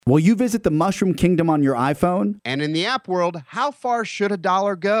Will you visit the Mushroom Kingdom on your iPhone? And in the app world, how far should a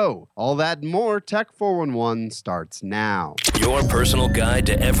dollar go? All that and more, Tech 411 starts now. Your personal guide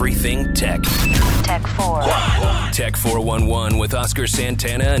to everything tech. Tech 4. Tech 411 with Oscar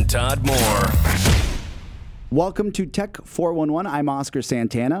Santana and Todd Moore. Welcome to Tech 411. I'm Oscar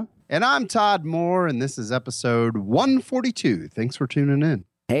Santana. And I'm Todd Moore, and this is episode 142. Thanks for tuning in.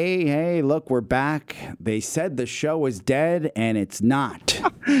 Hey, look, we're back. They said the show was dead, and it's not.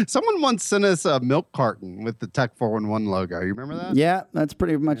 Someone once sent us a milk carton with the Tech 411 logo. You remember that? Yeah, that's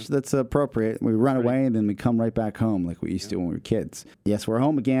pretty much, that's appropriate. We run away, and then we come right back home like we used to when we were kids. Yes, we're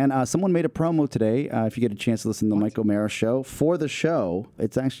home again. Someone made a promo today. If you get a chance to listen to the Mike O'Mara show, for the show,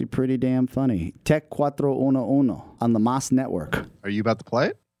 it's actually pretty damn funny. Tech 411 on the Moss Network. Are you about to play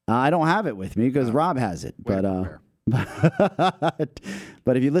it? I don't have it with me because Rob has it, but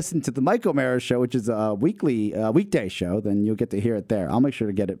if you listen to the Mike O'Mara show, which is a weekday show, then you'll get to hear it there. I'll make sure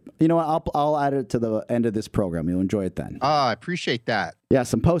to get it. You know what? I'll add it to the end of this program. You'll enjoy it then. I appreciate that. Yeah,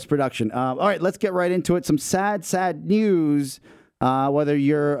 some post-production. All right, let's get right into it. Some sad news. Whether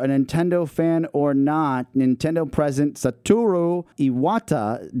you're a Nintendo fan or not, Nintendo president Satoru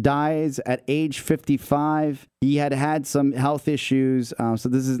Iwata dies at age 55. He had some health issues, so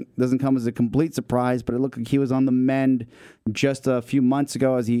this doesn't come as a complete surprise, but it looked like he was on the mend just a few months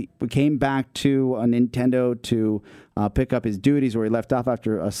ago as he came back to Nintendo to pick up his duties where he left off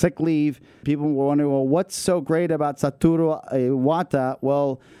after a sick leave. People were wondering, well, what's so great about Satoru Iwata?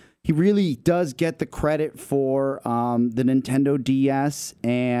 Well, he really does get the credit for the Nintendo DS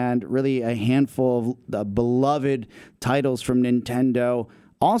and really a handful of beloved titles from Nintendo.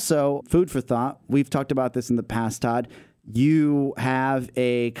 Also, food for thought. We've talked about this in the past, Todd. You have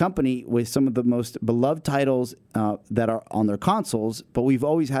a company with some of the most beloved titles that are on their consoles, but we've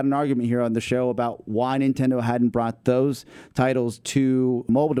always had an argument here on the show about why Nintendo hadn't brought those titles to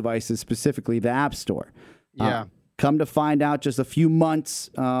mobile devices, specifically the App Store. Yeah. Come to find out, just a few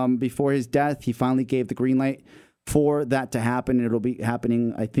months before his death, he finally gave the green light for that to happen. It'll be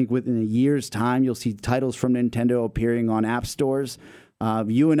happening, I think, within a year's time. You'll see titles from Nintendo appearing on app stores.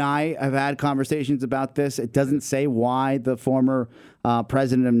 You and I have had conversations about this. It doesn't say why the former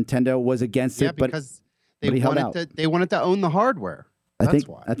president of Nintendo was against it, because but he held out. they wanted to own the hardware. That's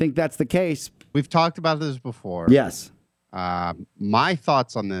why. I think that's the case. We've talked about this before. Yes. My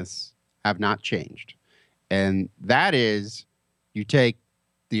thoughts on this have not changed. And that is, you take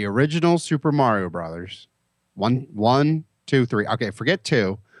the original Super Mario Brothers, one, two, three. Okay, forget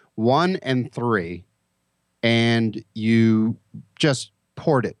 2, 1 and 3, and you just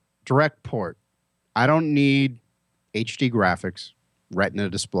port it, direct port. I don't need HD graphics, Retina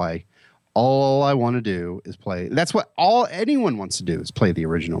display. All I want to do is play. That's what anyone wants to do is play the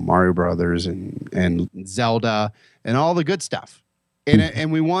original Mario Brothers and Zelda and all the good stuff.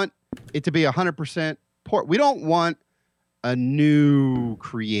 And we want it to be 100%. We don't want a new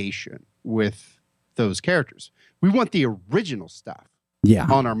creation with those characters. We want the original stuff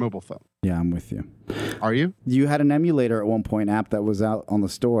on our mobile phone. Yeah, I'm with you. Are you? You had an emulator at one point app that was out on the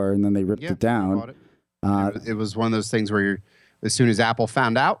store, and then they ripped it down. I bought it. It was one of those things where as soon as Apple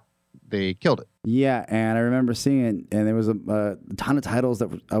found out, they killed it. Yeah, and I remember seeing it, and there was a ton of titles that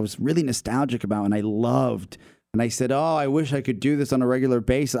I was really nostalgic about, and I loved. And I said, I wish I could do this on a regular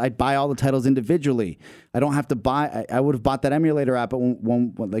basis. I'd buy all the titles individually. I don't have to buy. I would have bought that emulator app, but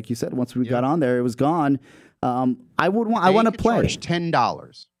when like you said, once we got on there, it was gone. I want to play. Charge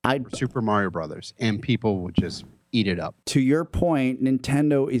 $10 for Super Mario Brothers, and people would just eat it up. To your point,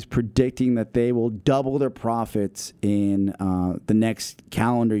 Nintendo is predicting that they will double their profits in the next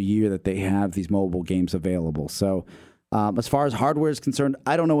calendar year that they have these mobile games available. So. As far as hardware is concerned,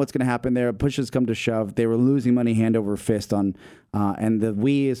 I don't know what's going to happen there. Push has come to shove. They were losing money hand over fist on, and the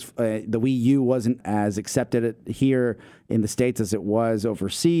Wii U wasn't as accepted here in the States as it was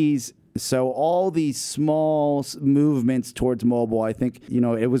overseas. So all these small movements towards mobile, I think,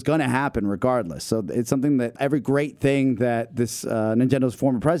 it was going to happen regardless. So it's something that every great thing that this Nintendo's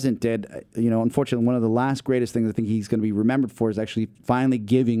former president did, unfortunately, one of the last greatest things I think he's going to be remembered for is actually finally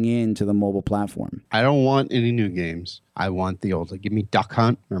giving in to the mobile platform. I don't want any new games. I want the old, give me Duck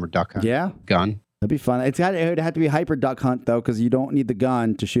Hunt. Remember Duck Hunt? Yeah. Gun. That'd be fun. It would have to be Hyper Duck Hunt, though, because you don't need the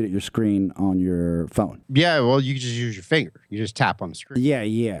gun to shoot at your screen on your phone. Yeah, well, you just use your finger. You just tap on the screen.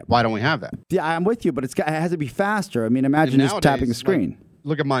 Yeah. Why don't we have that? Yeah, I'm with you, but it has to be faster. I mean, imagine just tapping the screen.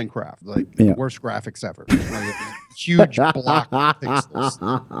 Look at Minecraft. The worst graphics ever. Huge block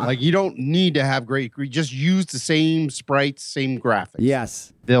pixels. You don't need to have great. Just use the same sprites, same graphics.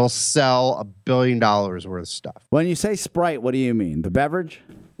 Yes. They'll sell $1 billion worth of stuff. When you say Sprite, what do you mean? The beverage?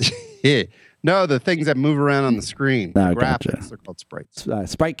 No, the things that move around on the screen. Oh, The gotcha. graphics, they're called sprites.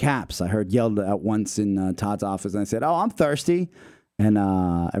 Sprite caps. I heard yelled at once in Todd's office, and I said, "Oh, I'm thirsty," and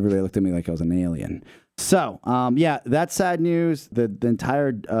everybody looked at me like I was an alien. So, yeah, that's sad news. The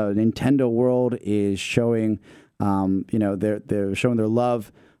entire Nintendo world is showing, they're showing their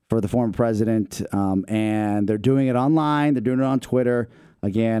love for the former president, and they're doing it online. They're doing it on Twitter.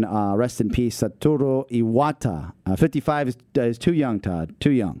 Again, rest in peace, Satoru Iwata. 55 is too young, Todd.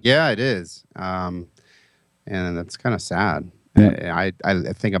 Too young. Yeah, it is. And that's kind of sad. Yeah.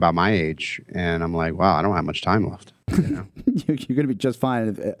 I think about my age, and I'm like, wow, I don't have much time left. You know? You're going to be just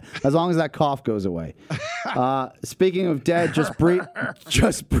fine as long as that cough goes away. Speaking of dead, just briefly.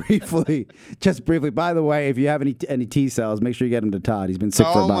 By the way, if you have any T cells, make sure you get them to Todd. He's been sick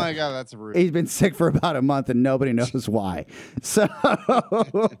for Oh about. my God, that's rude. He's been sick for about a month, and nobody knows why. So,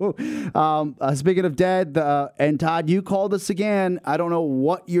 speaking of dead, and Todd, you called us again. I don't know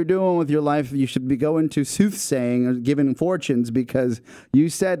what you're doing with your life. You should be going to soothsaying or giving fortunes because you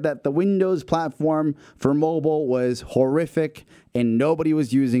said that the Windows platform for mobile was horrific and nobody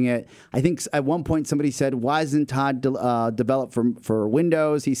was using it. I think at one point somebody said, "Why isn't Todd developed for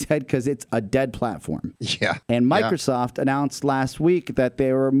Windows?" He said, "Because it's a dead platform." Yeah. And Microsoft announced last week that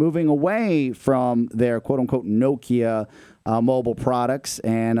they were moving away from their quote-unquote Nokia mobile products.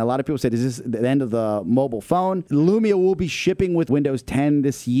 And a lot of people said, is this the end of the mobile phone? Lumia will be shipping with Windows 10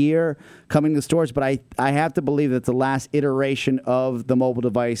 this year, coming to stores. But I have to believe that's the last iteration of the mobile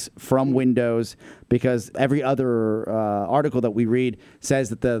device from Windows because every other article that we read says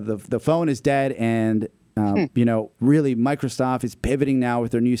that the phone is dead and really Microsoft is pivoting now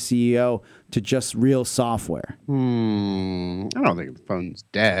with their new CEO to just real software. I don't think the phone's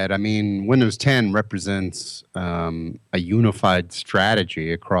dead. I mean, Windows 10 represents a unified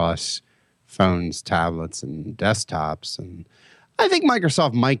strategy across phones, tablets, and desktops. And I think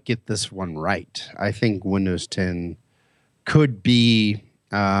Microsoft might get this one right. I think Windows 10 could be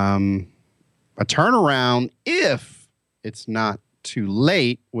a turnaround if it's not too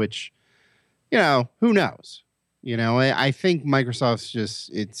late, which, who knows? I think Microsoft's just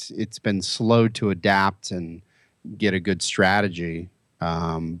it's been slow to adapt and get a good strategy,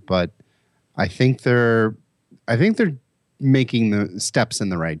 but I think they're making the steps in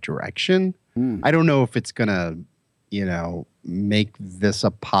the right direction. I don't know if it's gonna make this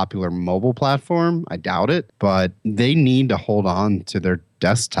a popular mobile platform. I doubt it, but they need to hold on to their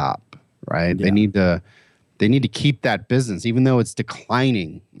desktop, right? Yeah. They need to keep that business, even though it's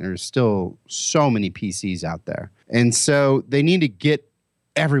declining. There's still so many PCs out there. And so they need to get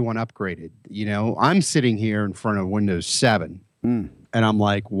everyone upgraded. I'm sitting here in front of Windows 7, and I'm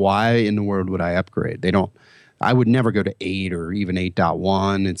like, why in the world would I upgrade? I would never go to 8 or even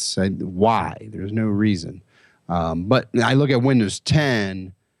 8.1. It's why? There's no reason. But I look at Windows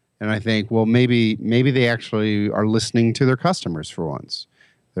 10, and I think, well, maybe they actually are listening to their customers for once.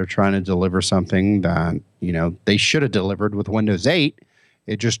 They're trying to deliver something that, they should have delivered with Windows 8.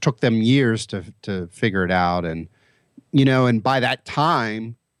 It just took them years to figure it out. And, and by that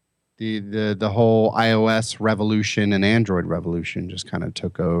time, the whole iOS revolution and Android revolution just kind of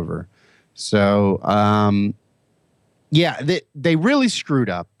took over. So, they really screwed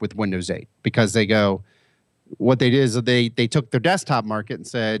up with Windows 8 because what they did is they took their desktop market and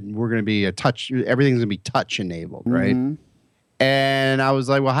said, we're going to be everything's going to be touch enabled, right? And I was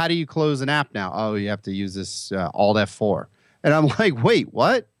like, well, how do you close an app now? Oh, you have to use this Alt F4. And I'm like, wait,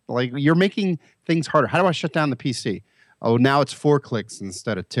 what? Like, you're making things harder. How do I shut down the PC? Oh, now it's 4 clicks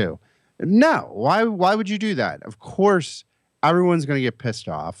instead of 2. No, why would you do that? Of course, everyone's going to get pissed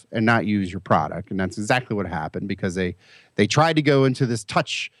off and not use your product. And that's exactly what happened because they tried to go into this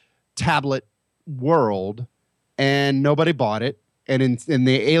touch tablet world and nobody bought it. And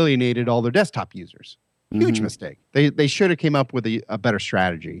they alienated all their desktop users. Huge mistake. They should have came up with a better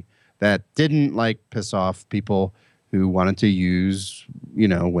strategy that didn't piss off people who wanted to use,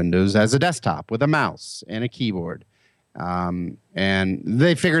 Windows as a desktop with a mouse and a keyboard. And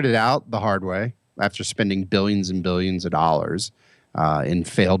they figured it out the hard way after spending billions and billions of dollars in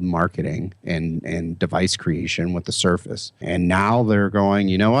failed marketing and device creation with the Surface. And now they're going,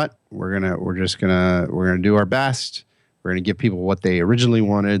 you know what? We're gonna do our best. We're gonna give people what they originally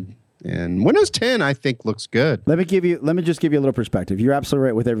wanted. And Windows 10, I think, looks good. Let me just give you a little perspective. You're absolutely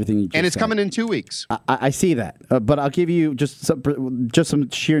right with everything you just said. And it's coming in 2 weeks. I see that, but I'll give you just some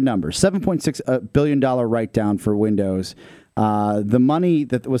sheer numbers. $7.6 billion write-down for Windows. The money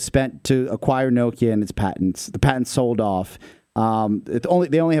that was spent to acquire Nokia and its patents, the patents sold off. They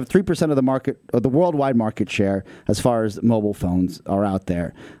only have 3% of the market, or the worldwide market share, as far as mobile phones are out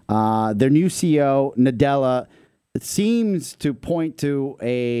there. Their new CEO, Nadella, it seems to point to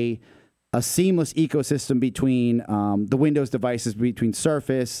a a seamless ecosystem between the Windows devices, between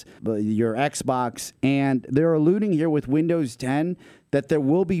Surface, your Xbox, and they're alluding here with Windows 10 that there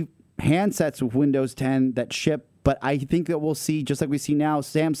will be handsets with Windows 10 that ship. But I think that we'll see, just like we see now,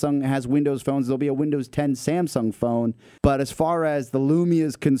 Samsung has Windows phones. There'll be a Windows 10 Samsung phone. But as far as the Lumia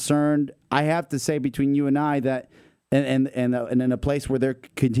is concerned, I have to say between you and I that, and in a place where they're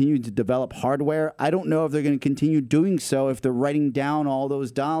continuing to develop hardware, I don't know if they're going to continue doing so if they're writing down all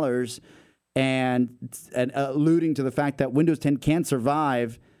those dollars and alluding to the fact that Windows 10 can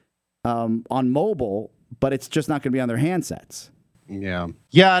survive on mobile, but it's just not going to be on their handsets. Yeah,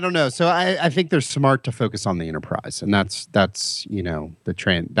 I don't know. So I think they're smart to focus on the enterprise, and that's the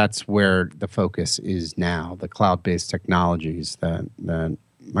trend. That's where the focus is now. The cloud-based technologies that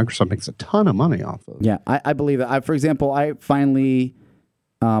Microsoft makes a ton of money off of. Yeah, I believe that. For example, I finally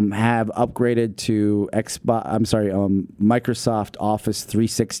have upgraded to Microsoft Office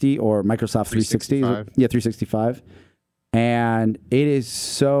 360 or Microsoft 360. 365, and it is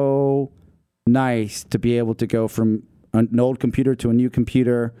so nice to be able to go from an old computer to a new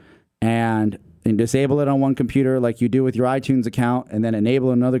computer and disable it on one computer like you do with your iTunes account, and then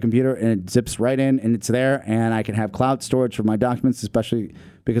enable another computer, and it zips right in and it's there, and I can have cloud storage for my documents, especially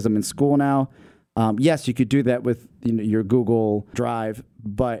because I'm in school now. Yes, you could do that with your Google Drive,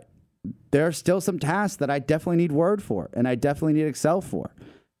 but there are still some tasks that I definitely need Word for, and I definitely need Excel for,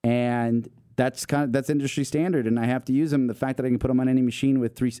 and that's industry standard, and I have to use them. The fact that I can put them on any machine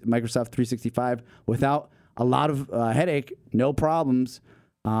with Microsoft 365 without a lot of headache, no problems.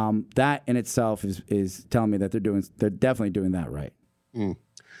 That in itself is telling me that they're definitely doing that right.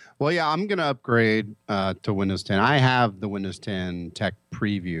 Well, yeah, I'm going to upgrade to Windows 10. I have the Windows 10 Tech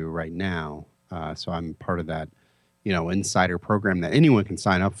Preview right now, so I'm part of that, insider program that anyone can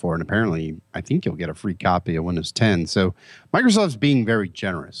sign up for. And apparently, I think you'll get a free copy of Windows 10. So Microsoft's being very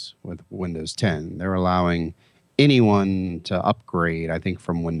generous with Windows 10. They're allowing anyone to upgrade, I think,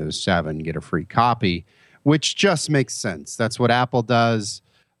 from Windows 7, get a free copy, which just makes sense. That's what Apple does.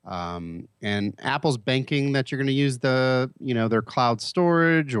 And Apple's banking that you're going to use their cloud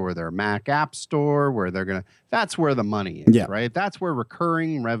storage or their Mac App Store, where that's where the money is, right? That's where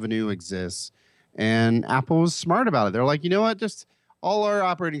recurring revenue exists. And Apple was smart about it. They're like, you know what? Just all our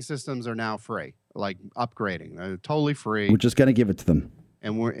operating systems are now free, like upgrading. They're totally free. We're just going to give it to them.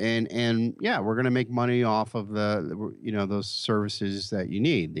 And we're going to make money off of those services that you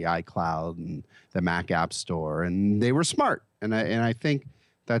need, the iCloud and the Mac App Store, and they were smart. And I think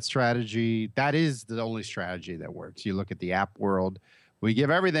that strategy, that is the only strategy that works. You look at the app world, we give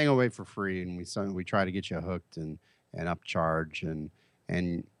everything away for free, and we try to get you hooked and upcharge and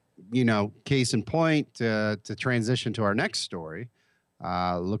case in point, to transition to our next story.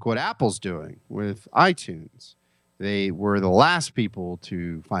 Look what Apple's doing with iTunes. They were the last people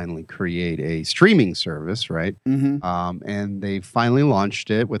to finally create a streaming service, right? Mm-hmm. And they finally launched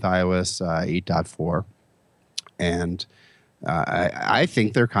it with iOS 8.4. And I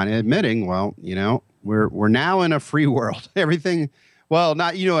think they're kind of admitting, well, we're now in a free world. Everything, well,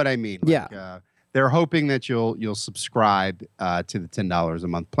 not, you know what I mean? They're hoping that you'll subscribe to the $10 a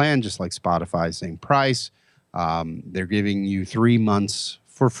month plan, just like Spotify, same price. They're giving you 3 months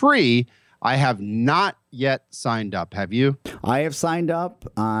for free. I have not yet signed up. Have you? I have signed up.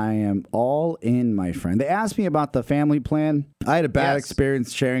 I am all in, my friend. They asked me about the family plan. I had a bad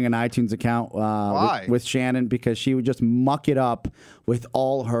experience sharing an iTunes account with Shannon because she would just muck it up with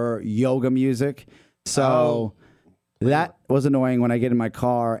all her yoga music. So that was annoying when I get in my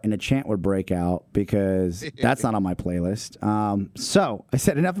car and a chant would break out because that's not on my playlist. So I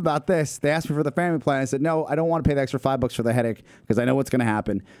said, enough about this. They asked me for the family plan. I said, no, I don't want to pay the extra $5 for the headache because I know what's going to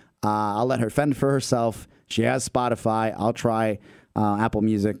happen. I'll let her fend for herself. She has Spotify. I'll try Apple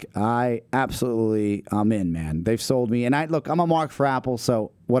Music. I'm in, man. They've sold me. And I'm a mark for Apple,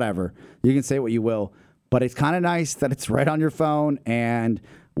 so whatever. You can say what you will. But it's kind of nice that it's right on your phone. And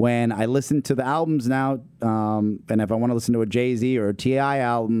when I listen to the albums now, and if I want to listen to a Jay-Z or a T.I.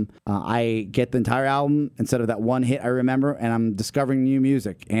 album, I get the entire album instead of that one hit I remember, and I'm discovering new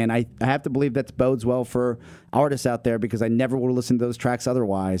music. And I have to believe that bodes well for artists out there because I never would have listened to those tracks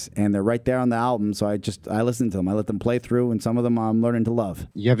otherwise, and they're right there on the album, so I listen to them. I let them play through, and some of them I'm learning to love.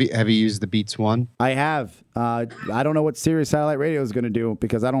 Have you used the Beats One? I have. I don't know what Sirius Satellite Radio is going to do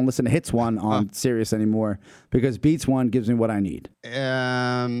because I don't listen to Hits One on Sirius anymore because Beats One gives me what I need.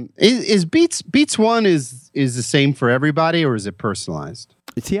 Is Beats One is the same for everybody, or is it personalized?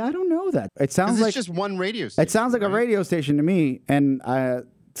 See, I don't know that. It sounds like it's just one radio station. It sounds like a radio station to me, and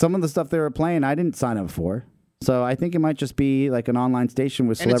some of the stuff they were playing, I didn't sign up for. So I think it might just be like an online station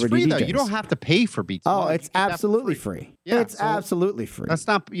with And it's celebrity free, DJs. though. You don't have to pay for Beats Oh, One. it's You get that for absolutely free. Yeah, it's so absolutely free. That's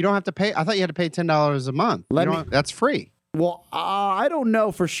not. You don't have to pay. I thought you had to pay $10 a month. That's free. Well, I don't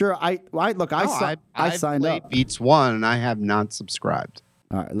know for sure. I signed played up. Beats One, and I have not subscribed.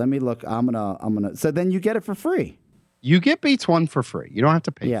 All right, let me look. I'm gonna. So then you get it for free. You get Beats One for free. You don't have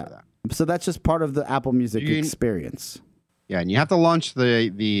to pay Yeah. for that. So that's just part of the Apple Music You- experience. Yeah, and you have to launch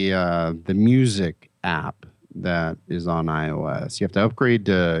the music app that is on iOS. You have to upgrade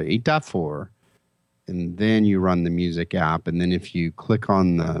to 8.4, and then you run the music app. And then if you click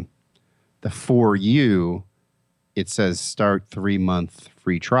on the For You, it says start 3-month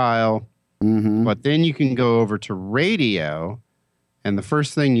free trial. Mm-hmm. But then you can go over to radio, and the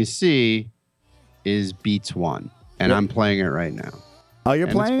first thing you see is Beats One, and Yep. I'm playing it right now. Oh, you're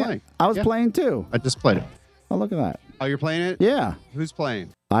And it's playing? playing. I was Yeah. playing too. I just played it. Oh, look at that. Oh, you're playing it? Yeah, Who's playing?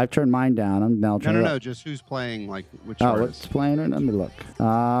 I've turned mine down. I'm now No, turning it up. just who's playing, like which Oh, artist? what's playing it? Let me look.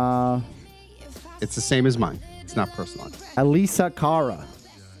 It's the same as mine. It's not personalized. Elisa Cara.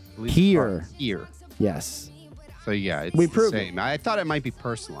 Here. Here. Yes. So yeah, it's We the proved it. same. I thought it might be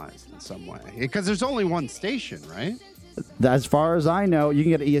personalized in some way because there's only one station, right? As far as I know, you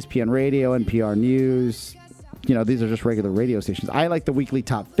can get ESPN Radio, NPR News. You know, these are just regular radio stations. I like the weekly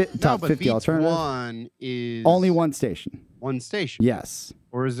top No, 50 Beats alternative. One is Only one station. one station. Yes.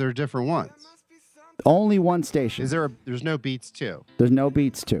 Or is there different ones? Only one station. There's no Beats 2. There's no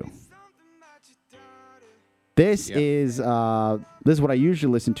Beats 2. This Yeah. is what I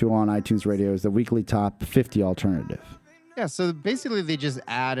usually listen to on iTunes Radio is the weekly top 50 alternative. Yeah, so basically they just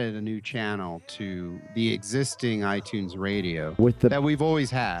added a new channel to the existing iTunes Radio With the- that we've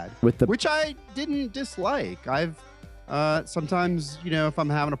always had, with the- which I didn't dislike. I've sometimes, if I'm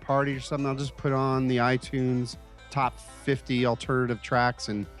having a party or something, I'll just put on the iTunes top 50 alternative tracks,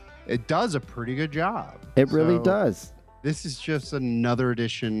 and it does a pretty good job. It really So does. This is just another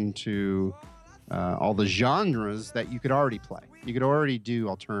addition to all the genres that you could already play. You could already do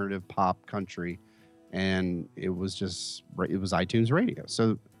alternative pop, country, and it was iTunes Radio.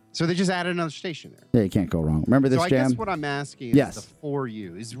 So they just added another station there. Yeah, you can't go wrong. Remember this So I jam? guess what I'm asking is Yes. the For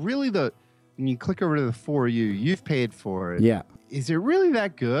You is really when you click over to the For You, you've paid for it. Yeah. Is it really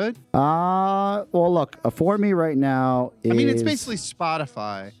that good? Well, look, For Me right now is... I mean, it's basically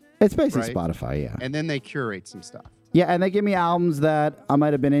Spotify, It's basically right? Spotify, yeah. and then they curate some stuff. Yeah, and they give me albums that I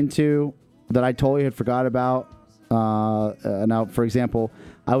might have been into that I totally had forgot about. Now, for example,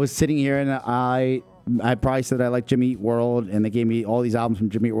 I was sitting here and I probably said I like Jimmy Eat World, and they gave me all these albums from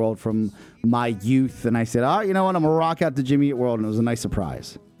Jimmy Eat World from my youth, and I said, you know what, I'm going to rock out to Jimmy Eat World, and it was a nice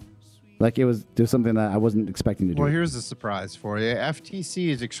surprise. Like, it was something that I wasn't expecting to do. Well, here's a surprise for you. FTC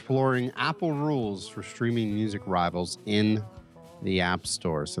is exploring Apple rules for streaming music rivals in the App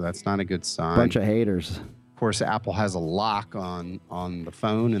Store, so that's not a good sign. Bunch of haters. Of course, Apple has a lock on the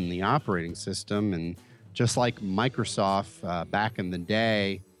phone and the operating system, and just like Microsoft back in the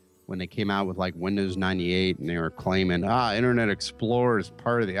day when they came out with like Windows 98 and they were claiming, Internet Explorer is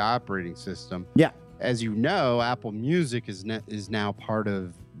part of the operating system. Yeah. As you know, Apple Music is now part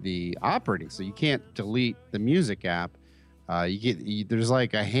of the operating, so you can't delete the music app. There's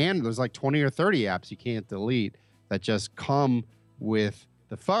like 20 or 30 apps you can't delete that just come with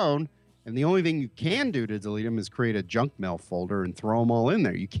the phone, and the only thing you can do to delete them is create a junk mail folder and throw them all in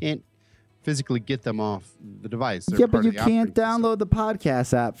there. You can't physically get them off the device. They're Yeah, but part you of the can't operating system. download the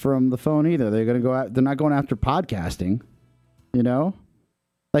podcast app from the phone either. They're not going after podcasting, you know?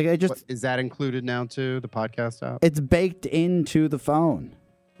 Like, Is that included now too, the podcast app? it's baked into the phone.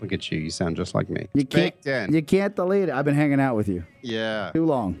 Look at you. You sound just like me. You It's can't baked in. You can't delete it. I've been hanging out with you Yeah. too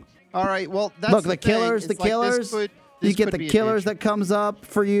long. All right. Well, that's Look, the thing. Killers, It's like this could- you this get could the be an Killers issue. that comes up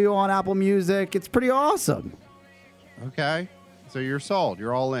for you on Apple Music. It's pretty awesome. Okay. So you're sold.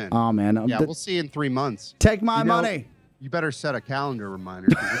 You're all in. Oh man, yeah, we'll see you in 3 months. take my You know, money. You better set a calendar reminder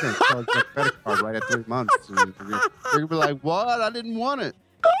because you're going to charge that credit card right at 3 months. And you're going to be like, what? I didn't want it.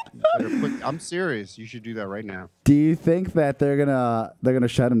 I'm serious. You should do that right now. Do you think that they're gonna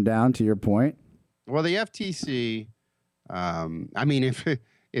shut them down? To your point. Well, the FTC, I mean,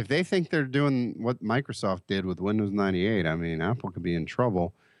 if they think they're doing what Microsoft did with Windows 98, I mean, Apple could be in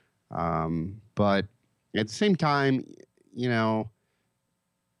trouble. But at the same time,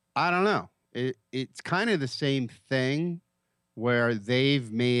 I don't know. It's kind of the same thing where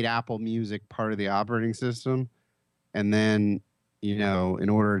they've made Apple Music part of the operating system, and then in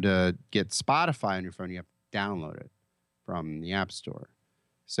order to get Spotify on your phone, you have to download it from the App Store.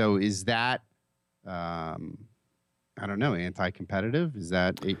 So is that, I don't know, anti-competitive? Is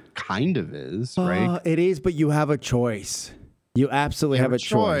that, it kind of is, right? It is, but you have a choice. You absolutely have a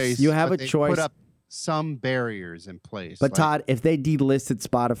choice. You have a but they choice. Put up some barriers in place. But Todd, if they delisted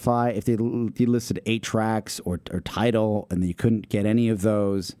Spotify, if they delisted 8 Tracks or Tidal, and you couldn't get any of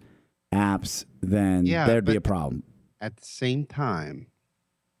those apps, then there'd be a problem. At the same time,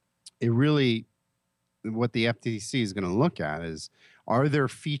 it really, what the FTC is going to look at is, are there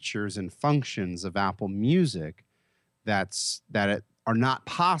features and functions of Apple Music that are not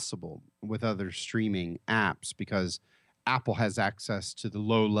possible with other streaming apps, because Apple has access to the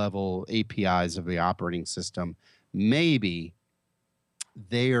low-level APIs of the operating system. Maybe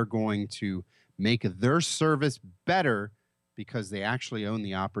they are going to make their service better because they actually own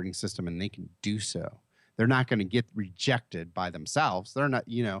the operating system and they can do so. They're not going to get rejected by themselves. They're not,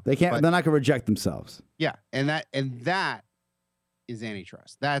 they can't. They're not going to reject themselves. Yeah, and that is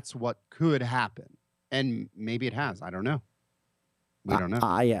antitrust. That's what could happen, and maybe it has. I don't know. We don't know.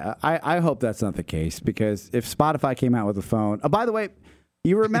 I hope that's not the case, because if Spotify came out with a phone, by the way,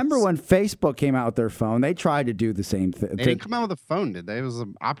 you remember when Facebook came out with their phone? They tried to do the same thing. They didn't come out with a phone, did they? It was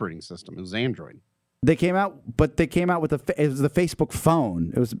an operating system. It was Android. They came out with it was the Facebook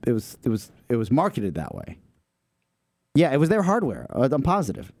phone. It was marketed that way. Yeah, it was their hardware. I'm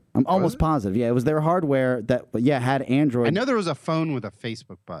positive. I'm almost positive. Yeah, it was their hardware that had Android. I know there was a phone with a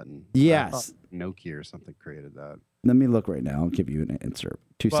Facebook button. Yes. Nokia or something created that. Let me look right now. I'll give you an answer.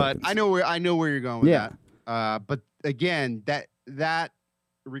 2 seconds. I know where you're going with that. But again, that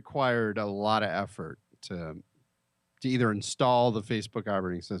required a lot of effort to either install the Facebook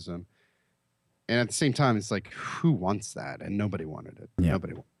operating system, and at the same time, it's like, who wants that? And nobody wanted it. Yeah.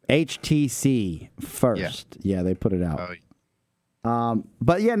 Nobody wanted it. HTC first. Yeah, they put it out.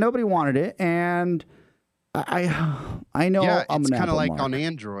 But nobody wanted it, and I know. Yeah, I'm it's kind of like on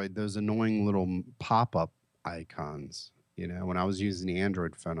Android, those annoying little pop-up icons. When I was using the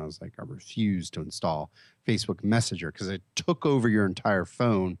Android phone, I was like, I refused to install Facebook Messenger because it took over your entire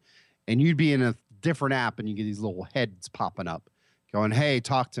phone, and you'd be in a different app and you get these little heads popping up going, hey,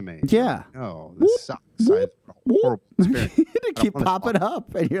 talk to me. Yeah. Oh, this sucks. I had a horrible experience. They keep popping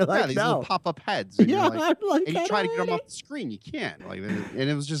up, and you're like, these no. little pop-up heads. And Yeah, and you try to get them off the screen. You can't. And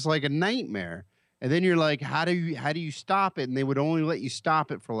it was just like a nightmare. And then you're like, how do you stop it? And they would only let you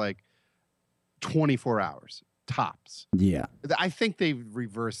stop it for like 24 hours. Tops. Yeah. I think they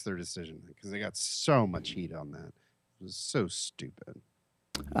reversed their decision because they got so much heat on that. It was so stupid.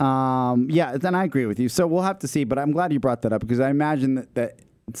 Then I agree with you. So we'll have to see, but I'm glad you brought that up, because I imagine that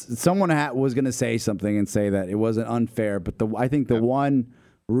someone was going to say something and say that it wasn't unfair, but I think the one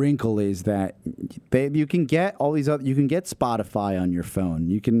wrinkle is that you can get all these other, you can get Spotify on your phone.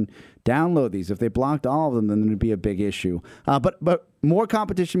 You can download these. If they blocked all of them, then it'd be a big issue. But more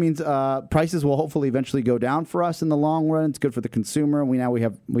competition means prices will hopefully eventually go down for us in the long run. It's good for the consumer. We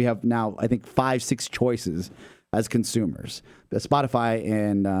have now I think 5-6 choices as consumers. The Spotify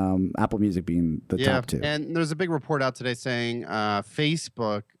and Apple Music being the top 2. And there's a big report out today saying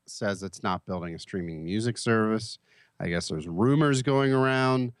Facebook says it's not building a streaming music service. I guess there's rumors going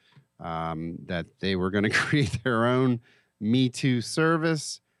around that they were going to create their own Me Too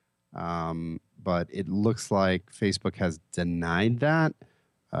service. But it looks like Facebook has denied that.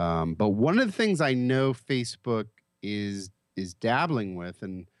 But one of the things I know Facebook is dabbling with,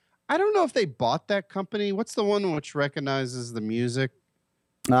 and I don't know if they bought that company. What's the one which recognizes the music?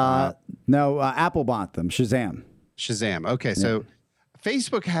 No, Apple bought them. Shazam. Okay, so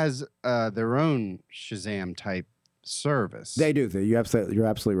Facebook has their own Shazam type service. They do. You're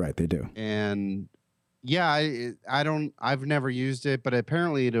absolutely right. They do. And I've never used it, but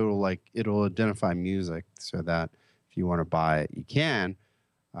apparently it'll identify music so that if you want to buy it, you can.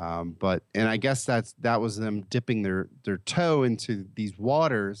 And I guess that was them dipping their toe into these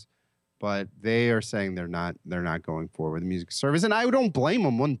waters, but they are saying they're not going forward with the music service, and I don't blame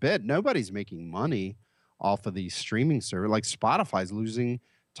them one bit. Nobody's making money off of these streaming service. Like Spotify's losing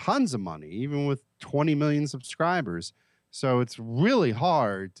tons of money, even with 20 million subscribers. So it's really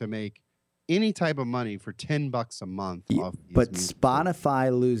hard to make any type of money for $10 a month. But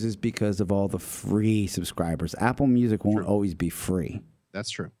Spotify loses because of all the free subscribers. Apple Music won't always be free. That's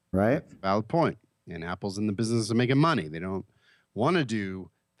true. Right? That's a valid point. And Apple's in the business of making money. They don't want to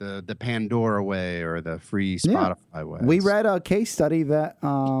do the Pandora way or the free Spotify way. We read a case study that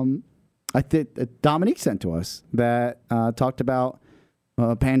I think Dominique sent to us that talked about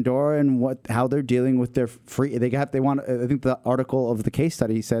Pandora and how they're dealing with their free. I think the article of the case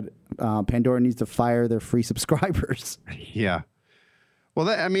study said Pandora needs to fire their free subscribers. Yeah. Well,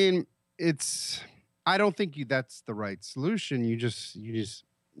 I don't think that's the right solution. You just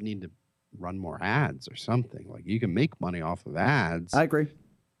need to run more ads or something. Like, you can make money off of ads. I agree.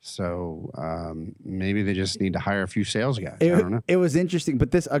 So maybe they just need to hire a few sales guys. I don't know. It was interesting,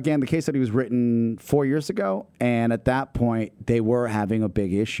 but this again, the case study was written 4 years ago, and at that point, they were having a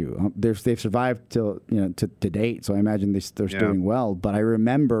big issue. They've survived till to date, so I imagine they're doing well. But I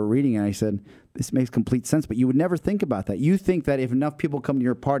remember reading it, and I said, "This makes complete sense." But you would never think about that. You think that if enough people come to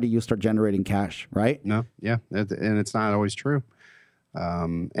your party, you'll start generating cash, right? No, yeah, and it's not always true.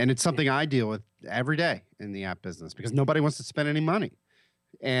 And it's something I deal with every day in the app business because nobody wants to spend any money.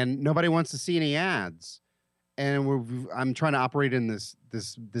 And nobody wants to see any ads, and I'm trying to operate in this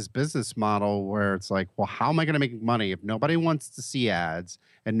business model where it's like, well, how am I going to make money if nobody wants to see ads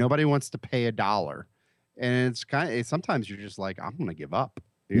and nobody wants to pay $1? And sometimes you're just like, I'm going to give up.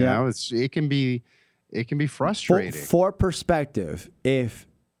 You know, it can be frustrating. For perspective, if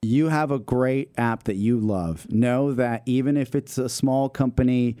you have a great app that you love, know that even if it's a small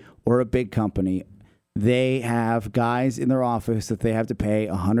company or a big company, they have guys in their office that they have to pay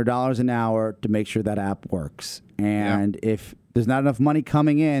 $100 an hour to make sure that app works. And if there's not enough money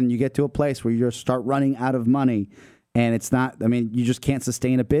coming in, you get to a place where you start running out of money. And it's not, I mean, you just can't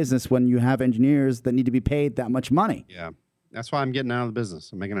sustain a business when you have engineers that need to be paid that much money. Yeah. That's why I'm getting out of the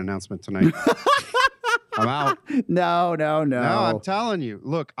business. I'm making an announcement tonight. I'm out. No. No, I'm telling you.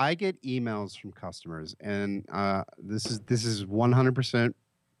 Look, I get emails from customers, and this is 100%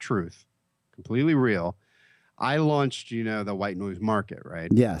 truth. Completely real. I launched, the White Noise Market, right?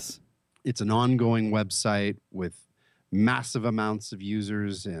 Yes. It's an ongoing website with massive amounts of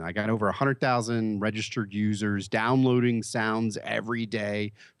users, and I got over 100,000 registered users downloading sounds every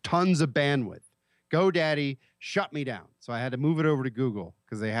day, tons of bandwidth. GoDaddy shut me down. So I had to move it over to Google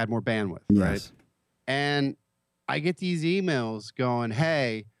because they had more bandwidth, right? And I get these emails going,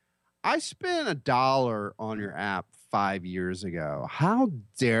 hey, I spent $1 on your app 5 years ago. How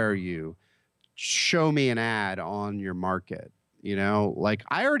dare you show me an ad on your market? Like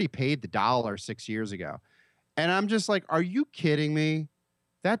I already paid the $1 6 years ago. And I'm just like, are you kidding me?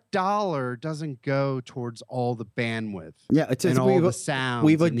 That $1 doesn't go towards all the bandwidth. Yeah, it's all the sounds.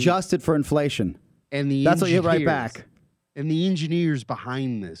 We've adjusted for inflation. And that's what you right back. And the engineers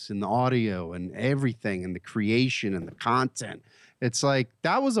behind this and the audio and everything and the creation and the content. It's like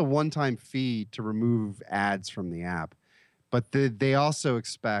that was a one-time fee to remove ads from the app. But they also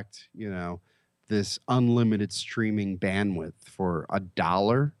expect, this unlimited streaming bandwidth for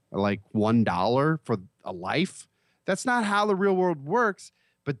 $1, like $1 for a life. That's not how the real world works,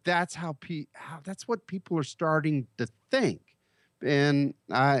 but that's that's what people are starting to think. And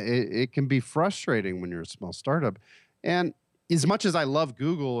it can be frustrating when you're a small startup. And as much as I love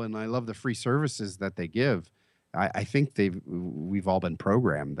Google and I love the free services that they give, I think we've all been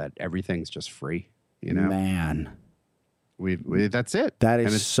programmed that everything's just free. Man. That's it. That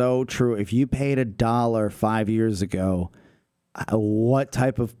is so true. If you paid $1 5 years ago, what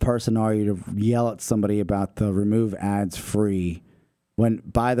type of person are you to yell at somebody about the remove ads free? When,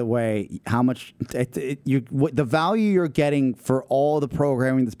 by the way, how much the value you're getting for all the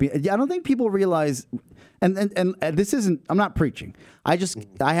programming that's being, I don't think people realize, and this isn't, I'm not preaching. I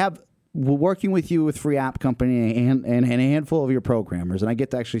have working with you with Free App Company and a handful of your programmers, and I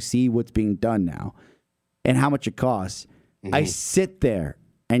get to actually see what's being done now and how much it costs. Mm-hmm. I sit there,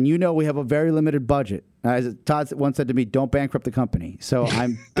 and we have a very limited budget. As Todd once said to me, "Don't bankrupt the company." So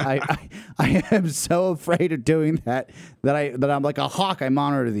I am so afraid of doing that I'm like a hawk. I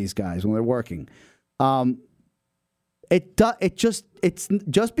monitor these guys when they're working. It's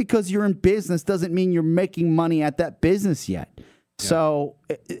just because you're in business doesn't mean you're making money at that business yet. Yeah. So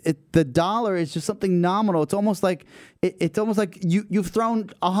the $1 is just something nominal. It's almost like you've thrown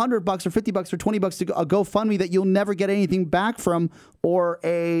 $100 or $50 or $20 to a GoFundMe that you'll never get anything back from, or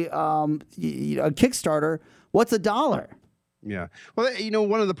a Kickstarter. What's $1? Yeah. Well,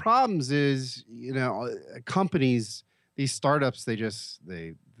 one of the problems is companies, these startups, they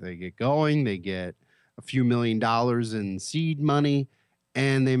get going, they get a few $1 million in seed money,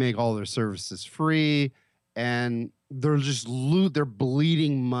 and they make all their services free, and they're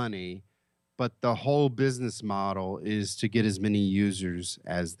bleeding money, but the whole business model is to get as many users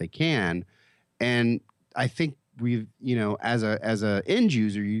as they can. And I think we've, as a end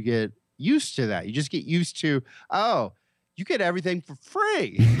user, you get used to that. You just get used to, you get everything for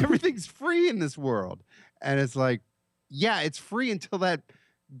free. Everything's free in this world. And it's like, yeah, it's free until that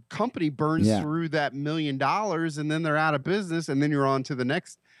company burns through that $1 million, and then they're out of business, and then you're on to the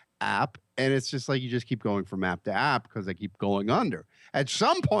next app. And it's just like you just keep going from app to app because they keep going under. At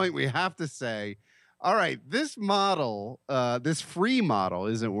some point, we have to say, all right, this model, this free model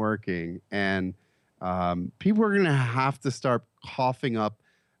isn't working. And people are going to have to start coughing up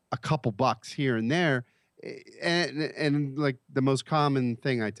a couple bucks here and there. and like the most common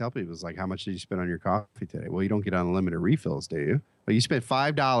thing I tell people is like, how much did you spend on your coffee today? Well, you don't get unlimited refills, do you? But you spent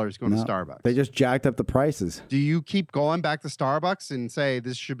 $5 going to Starbucks. They just jacked up the prices. Do you keep going back to Starbucks and say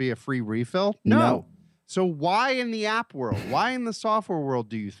this should be a free refill? No. So why in the app world, why in the software world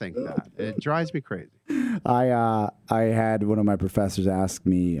do you think that? It drives me crazy. I had one of my professors ask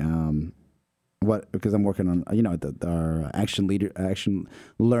me because I'm working on our action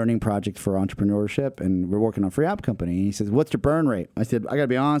learning project for entrepreneurship, and we're working on Free App Company. And he says, "What's your burn rate?" I said, "I got to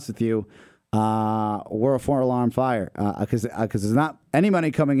be honest with you. We're a 4-alarm fire because there's not any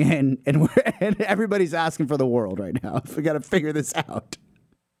money coming in, and everybody's asking for the world right now. We got to figure this out."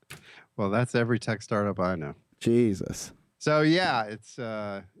 Well, that's every tech startup I know. Jesus. So yeah, it's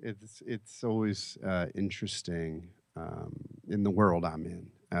always interesting in the world I'm in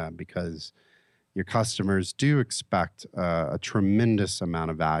because your customers do expect a tremendous amount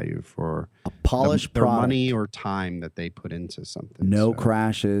of value for a polished their product. money or time that they put into something. No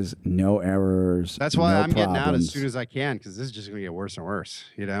crashes, no errors. That's why I'm getting out as problems. soon as I can because this is just going to get worse and worse.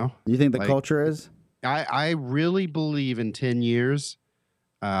 You know? You think the culture is? I really believe in 10 years,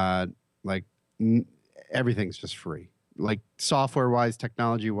 everything's just free. Like software wise,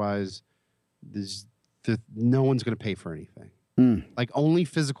 technology wise, no one's going to pay for anything. Like only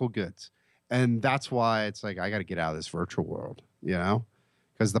physical goods. And that's why it's like, I got to get out of this virtual world, you know,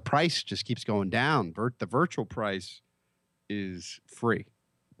 because the price just keeps going down. The virtual price is free.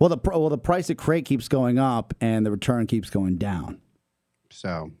 Well, the price of crate keeps going up and the return keeps going down.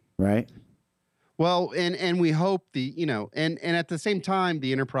 So, right. Well, and we hope and at the same time,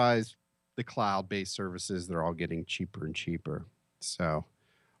 the enterprise, the cloud-based services, they're all getting cheaper and cheaper. So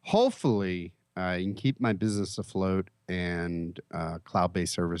hopefully you can keep my business afloat and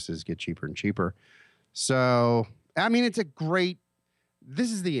cloud-based services get cheaper and cheaper. So, I mean,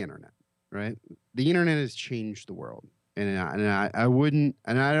 this is the internet, right? The internet has changed the world. And I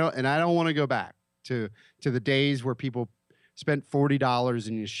don't want to go back to the days where people spent $40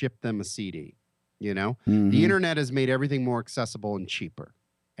 and you shipped them a CD, you know? Mm-hmm. The internet has made everything more accessible and cheaper.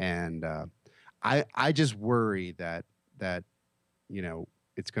 And I just worry that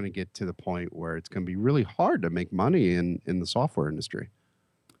it's going to get to the point where it's going to be really hard to make money in the software industry.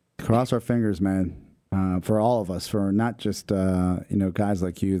 Cross our fingers, man, for all of us, for not just guys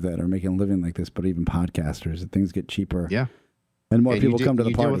like you that are making a living like this, but even podcasters. That things get cheaper. Yeah, and more people come to the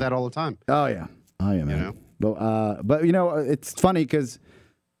you party. deal with that all the time. Oh yeah, man. You know? But it's funny because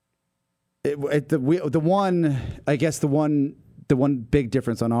the one big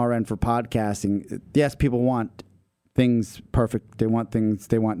difference on our end for podcasting, yes, people want things perfect. They want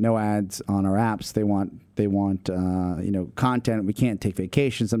no ads on our apps. They want content. We can't take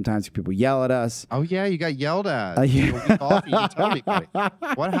vacation. Sometimes people yell at us. Oh yeah, you got yelled at. You tell me, buddy.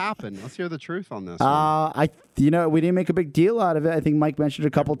 What happened? Let's hear the truth on this. We didn't make a big deal out of it. I think Mike mentioned it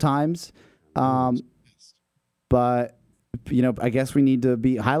a couple times. But I guess we need to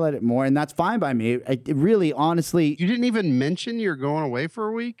be highlighted more, and that's fine by me. It really, honestly, you didn't even mention you're going away for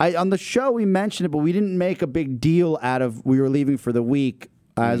a week. On the show we mentioned it, but we didn't make a big deal out of we were leaving for the week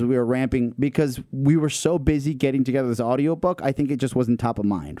as we were ramping because we were so busy getting together this audiobook. I think it just wasn't top of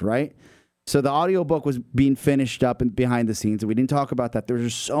mind, right? So the audiobook was being finished up and behind the scenes, and we didn't talk about that. There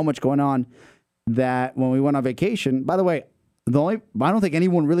was just so much going on that when we went on vacation. By the way, I don't think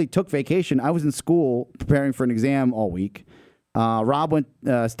anyone really took vacation. I was in school preparing for an exam all week. Rob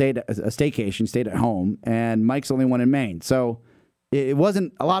stayed a staycation, stayed at home, and Mike's the only one in Maine. So it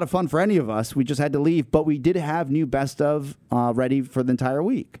wasn't a lot of fun for any of us. We just had to leave, but we did have new best of ready for the entire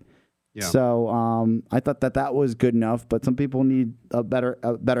week. Yeah. So I thought that was good enough, but some people need a better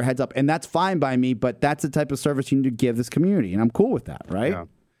heads up, and that's fine by me. But that's the type of service you need to give this community, and I'm cool with that, right? Yeah.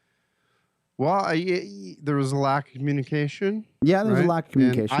 Well, there was a lack of communication. Yeah, there's a lack of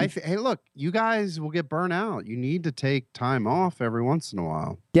communication. Hey, look, you guys will get burnt out. You need to take time off every once in a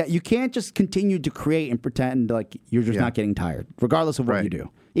while. Yeah, you can't just continue to create and pretend like you're just not getting tired, regardless of what you do.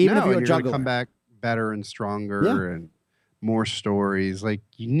 Even if you're a juggler. Come back better and stronger and more stories. Like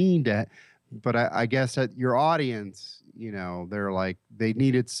you need that. But I guess that your audience, they're like they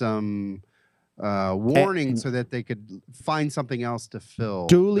needed some warning so that they could find something else to fill.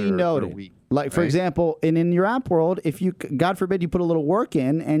 Duly noted. Like, for example, in your app world, if you, God forbid, you put a little work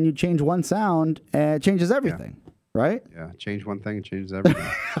in and you change one sound, it changes everything, right? Yeah, change one thing, it changes everything.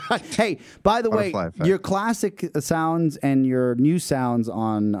 Hey, by the way, your classic sounds and your new sounds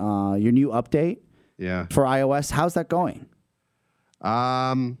on your new update for iOS, how's that going?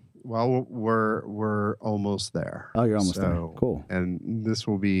 Well, we're almost there. Oh, you're almost there. Cool. And this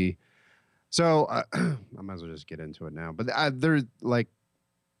will be... So I might as well just get into it now. But there's like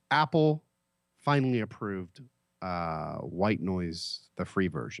Apple finally approved White Noise, the free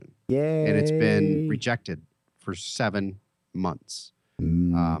version. Yay. And it's been rejected for 7 months.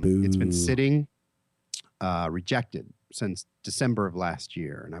 It's been sitting rejected since December of last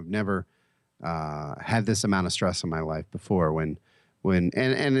year. And I've never had this amount of stress in my life before when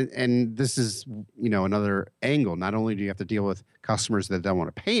this is, another angle. Not only do you have to deal with customers that don't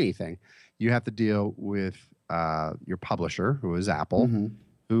want to pay anything, you have to deal with your publisher, who is Apple,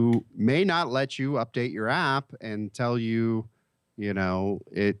 who may not let you update your app and tell you,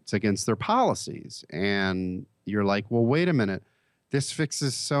 it's against their policies. And you're like, well, wait a minute. This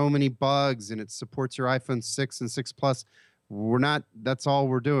fixes so many bugs and it supports your iPhone 6 and 6 Plus. That's all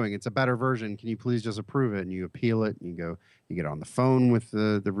we're doing. It's a better version. Can you please just approve it? And you appeal it and you get on the phone with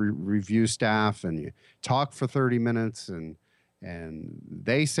the review staff and you talk for 30 minutes and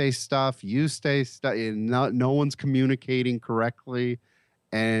they say stuff, you say stuff, and no one's communicating correctly.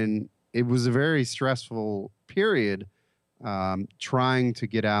 And it was a very stressful period trying to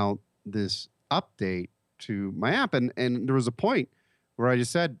get out this update to my app. And there was a point where I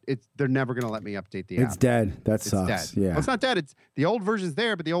just said, they're never going to let me update the app. It's dead. That sucks. Dead. Yeah. Well, it's not dead. It's the old version's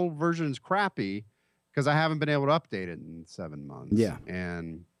there, but the old version's crappy because I haven't been able to update it in 7 months. Yeah.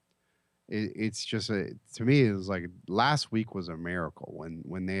 And it's just to me, it was like last week was a miracle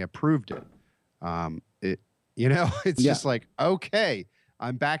when they approved it. It's just like, okay,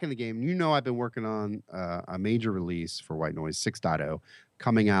 I'm back in the game. I've been working on a major release for White Noise 6.0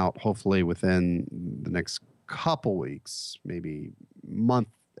 coming out hopefully within the next couple weeks, maybe month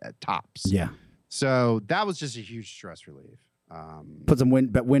at tops. Yeah. So that was just a huge stress relief. Put some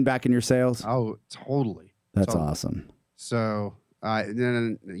win back in your sales. Oh, totally. That's totally. awesome. So,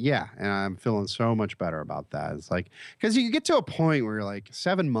 and I'm feeling so much better about that. It's like, because you get to a point where you're like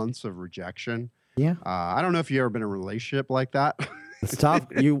 7 months of rejection. Yeah. I don't know if you've ever been in a relationship like that. It's tough.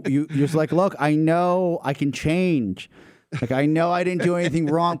 You're just like, look, I know I can change. Like, I know I didn't do anything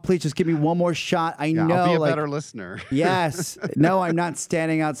wrong. Please just give me one more shot. I know. I'll be a better listener. Yes. No, I'm not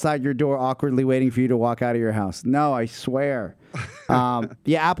standing outside your door awkwardly waiting for you to walk out of your house. No, I swear.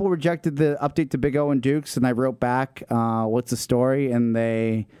 Apple rejected the update to Big O and Dukes, and I wrote back, what's the story? And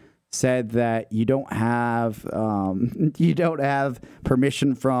they said that you don't have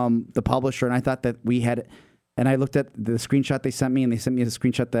permission from the publisher. And I thought that we had. And I looked at the screenshot they sent me, and they sent me a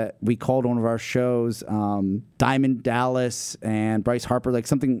screenshot that we called one of our shows Diamond Dallas and Bryce Harper, like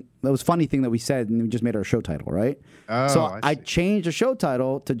something that was a funny thing that we said, and we just made our show title, right? Oh, so I changed the show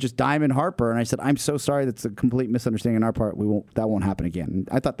title to just Diamond Harper, and I said, I'm so sorry, that's a complete misunderstanding on our part. That won't happen again. And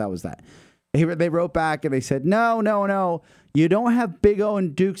I thought that was that. They wrote back and they said, no. You don't have Big O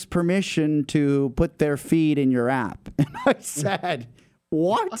and Duke's permission to put their feed in your app. And I said,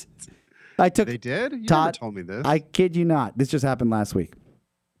 what? They did? You never told me this. I kid you not. This just happened last week.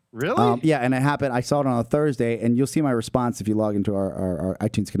 Really? Yeah, and it happened. I saw it on a Thursday, and you'll see my response if you log into our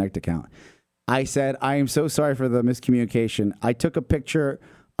iTunes Connect account. I said, I am so sorry for the miscommunication. I took a picture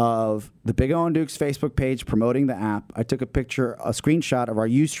of the Big O and Duke's Facebook page promoting the app. I took a screenshot of our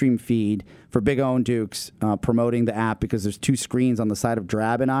Ustream feed for Big O and Duke's promoting the app because there's two screens on the side of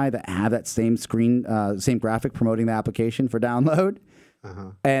Drab and I that have that same screen, same graphic promoting the application for download.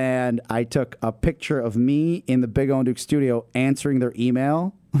 Uh-huh. And I took a picture of me in the Big O and Duke studio answering their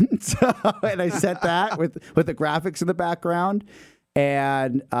email. And I sent that with the graphics in the background.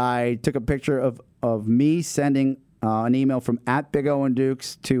 And I took a picture of me sending an email from at Big O and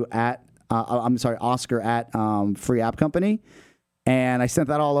Dukes to Oscar at Free App Company. And I sent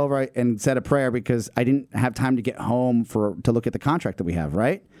that all over and said a prayer because I didn't have time to get home to look at the contract that we have,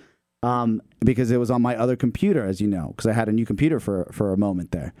 right? Because it was on my other computer, as you know, because I had a new computer for a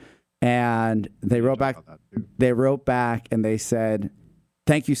moment there. And they wrote back and they said,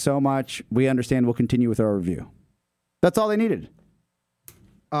 thank you so much. We understand. We'll continue with our review. That's all they needed.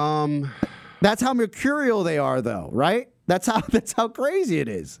 That's how mercurial they are, though, right? That's how crazy it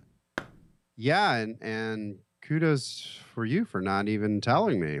is. Yeah, and kudos for you for not even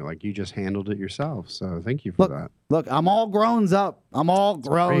telling me. Like, you just handled it yourself. So thank you for that. Look, I'm all grown up.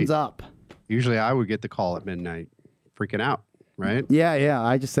 Up. Usually I would get the call at midnight freaking out, right? Yeah.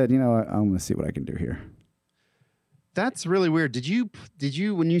 I just said, I'm going to see what I can do here. That's really weird. Did you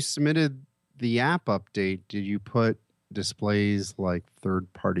when you submitted the app update, did you put displays like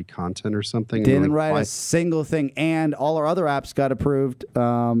third-party content or something? Didn't write a single thing, and all our other apps got approved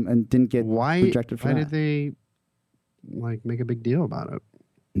and didn't get rejected for that. Why did they make a big deal about it?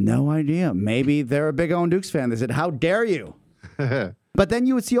 No idea. Maybe they're a Big O and Dukes fan. They said, how dare you? But then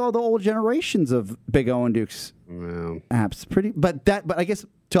you would see all the old generations of Big O and Dukes apps. But I guess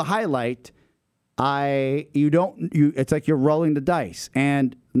to highlight, it's like you're rolling the dice.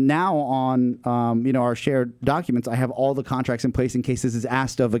 And now on our shared documents, I have all the contracts in place in case this is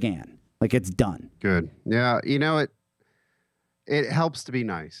asked of again. Like it's done. Good. Yeah, it helps to be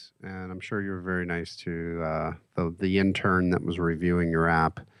nice, and I'm sure you're very nice to the intern that was reviewing your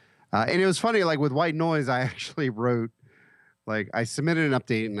app. And it was funny, like with White Noise, I actually wrote, like I submitted an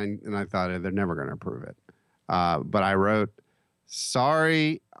update, and I thought they're never going to approve it. But I wrote,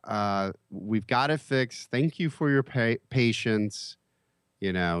 sorry, we've got it fixed. Thank you for your patience.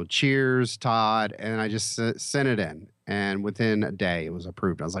 Cheers, Todd. And I just sent it in. And within a day, it was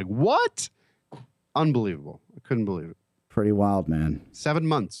approved. I was like, what? Unbelievable. I couldn't believe it. Pretty wild, man. 7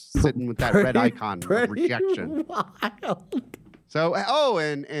 months sitting with that red icon of rejection. Wild. So,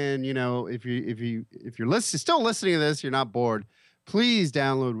 and if you're still listening to this, you're not bored, please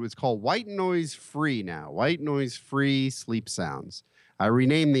download what's called White Noise Free now. White Noise Free Sleep Sounds. I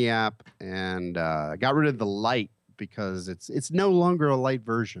renamed the app and got rid of the light because it's no longer a light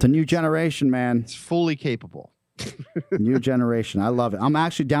version. It's a new generation, man. It's fully capable. New generation. I love it. I'm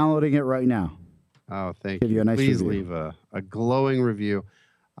actually downloading it right now. Oh, thank you. Give you a nice Please review. leave a glowing review.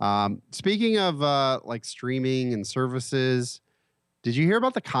 Speaking of like streaming and services, did you hear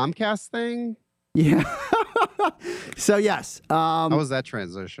about the Comcast thing? Yeah. So yes. How was that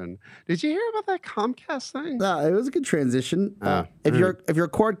transition? Did you hear about that Comcast thing? It was a good transition. If you're a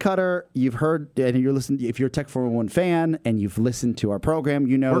cord cutter, you've heard and you're listening. If you're a Tech 411 fan and you've listened to our program,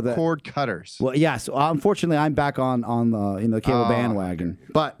 We're that cord cutters. Well, yes. Unfortunately, I'm back on the cable bandwagon.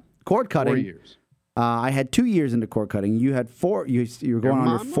 But cord cutting. 4 years. I had 2 years into cord cutting. You had 4. You were going on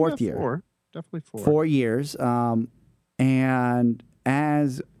your fourth year. 4. Definitely 4. 4 years. And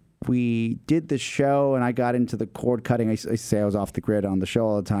as we did the show and I got into the cord cutting, I say I was off the grid on the show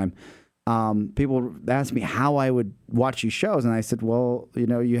all the time. People asked me how I would watch these shows. And I said, well,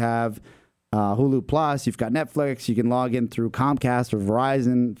 you have Hulu Plus, you've got Netflix, you can log in through Comcast or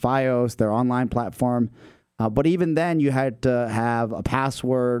Verizon, Fios, their online platform. But even then, you had to have a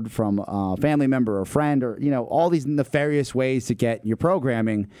password from a family member or friend or, all these nefarious ways to get your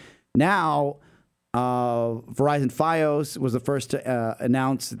programming. Now, Verizon Fios was the first to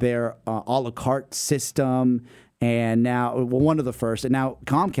announce their a la carte system. And now, one of the first. And now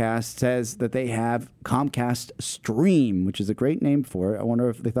Comcast says that they have Comcast Stream, which is a great name for it. I wonder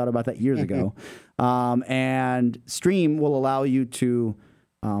if they thought about that years ago. And Stream will allow you to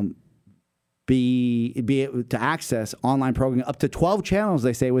be able to access online programming up to 12 channels,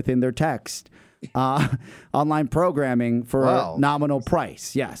 they say, within their text. Online programming for a nominal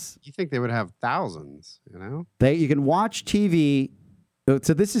price. Yes. You think they would have thousands, You can watch TV.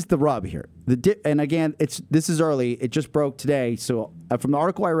 So this is the rub here. And again, this is early. It just broke today. So from the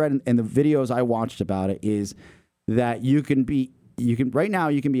article I read and the videos I watched about it is that right now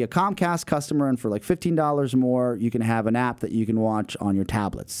you can be a Comcast customer, and for like $15 more, you can have an app that you can watch on your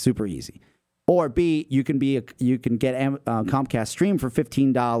tablets. Super easy. Or B, you can get Comcast Stream for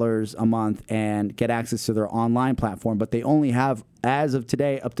 $15 a month and get access to their online platform. But they only have, as of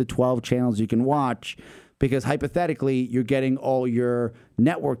today, up to 12 channels you can watch because hypothetically you're getting all your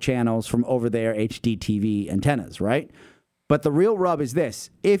network channels from over there HD TV antennas, right? But the real rub is this.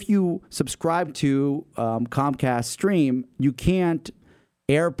 If you subscribe to Comcast Stream, you can't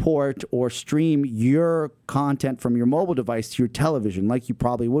airport or stream your content from your mobile device to your television like you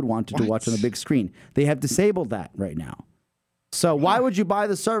probably would want to watch on a big screen. They have disabled that right now. So why would you buy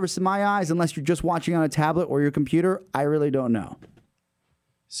the service in my eyes unless you're just watching on a tablet or your computer? I really don't know.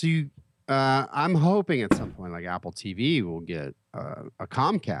 So I'm hoping at some point like Apple TV will get a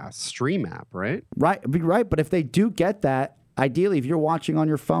Comcast Stream app, right? Right. But if they do get that, ideally, if you're watching on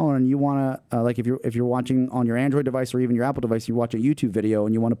your phone and you want to, like if you're watching on your Android device or even your Apple device, you watch a YouTube video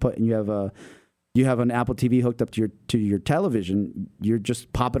and you want to you have an Apple TV hooked up to your television, you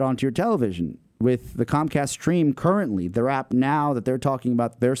just pop it onto your television. With the Comcast Stream currently, their app now that they're talking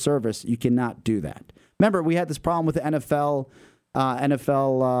about their service, you cannot do that. Remember, we had this problem with the NFL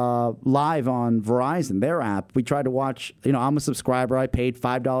Live on Verizon, their app. We tried to watch. I'm a subscriber. I paid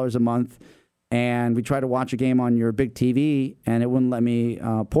 $5 a month. And we tried to watch a game on your big TV, and it wouldn't let me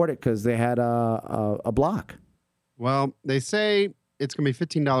port it because they had a block. Well, they say it's going to be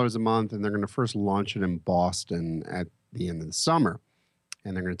 $15 a month, and they're going to first launch it in Boston at the end of the summer.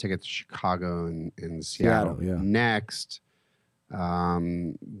 And they're going to take it to Chicago and Seattle next,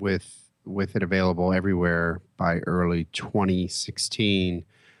 with it available everywhere by early 2016.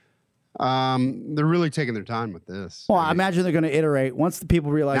 They're really taking their time with this. Well, I imagine they're going to iterate once the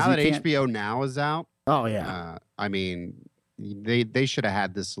people realize now that HBO Now is out. Oh yeah. I mean, they should have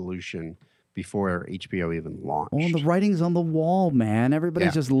had this solution before HBO even launched. Well, the writing's on the wall, man.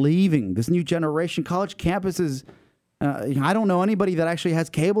 Everybody's just leaving. This new generation, college campuses, I don't know anybody that actually has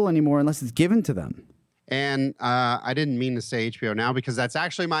cable anymore unless it's given to them. And I didn't mean to say HBO Now because that's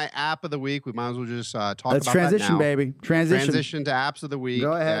actually my app of the week. We might as well just talk about Let's transition, that now. baby. Transition to apps of the week.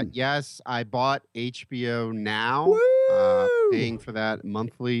 Go ahead. Yes, I bought HBO Now, paying for that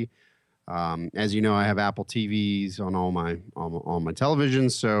monthly. As you know, I have Apple TVs on all my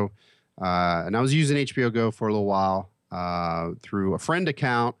televisions. So, and I was using HBO Go for a little while through a friend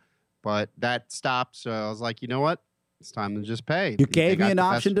account, but that stopped. So I was like, you know what? It's time to just pay. You gave me an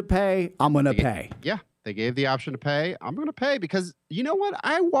option to pay. I'm going to pay. Yeah, they gave the option to pay. I'm going to pay because you know what?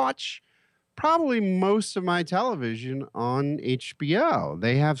 I watch probably most of my television on HBO.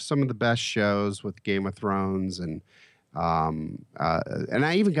 They have some of the best shows with Game of Thrones and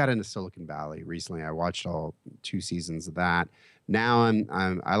I even got into Silicon Valley recently. I watched all 2 seasons of that. Now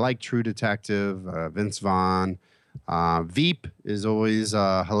I like True Detective, Vince Vaughn. Veep is always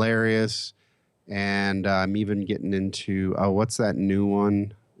hilarious. And I'm even getting into, what's that new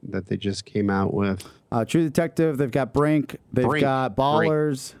one that they just came out with? True Detective. They've got Brink. They've got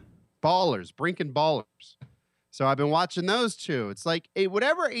Ballers. Brink and Ballers. So I've been watching those 2. It's like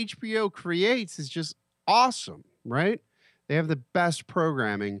whatever HBO creates is just awesome, right? They have the best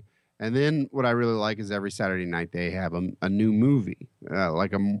programming. And then what I really like is every Saturday night they have a new movie,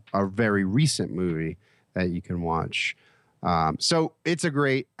 like a very recent movie that you can watch. So it's a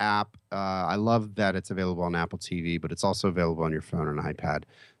great app. I love that it's available on Apple TV, but it's also available on your phone and iPad.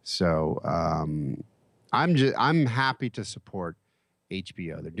 So I'm happy to support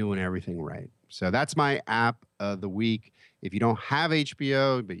HBO. They're doing everything right. So that's my app of the week. If you don't have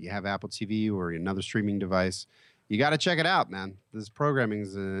HBO, but you have Apple TV or another streaming device, you got to check it out, man. This programming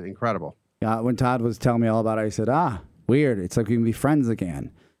is incredible. When Todd was telling me all about it, I said, weird. It's like we can be friends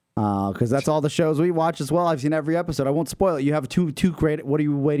again. Because that's all the shows we watch as well. I've seen every episode. I won't spoil it. You have two great. What are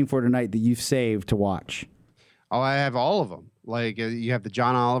you waiting for tonight that you've saved to watch? Oh, I have all of them. Like you have the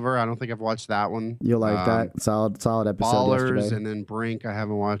John Oliver. I don't think I've watched that one. You'll like that. Solid episode. Ballers yesterday. And then Brink. I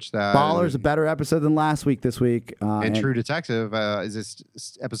haven't watched that. Ballers, a better episode than last week. This week. And True Detective. Is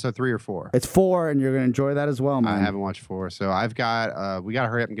this episode 3 or 4? It's 4, and you're going to enjoy that as well, man. I haven't watched 4, so I've got. We got to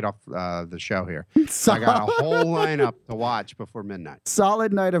hurry up and get off the show here. So I got a whole lineup to watch before midnight.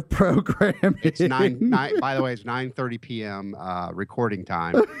 Solid night of programming. It's 9. By the way, it's 9:30 p.m. Recording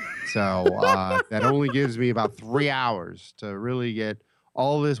time, so that only gives me about 3 hours to really get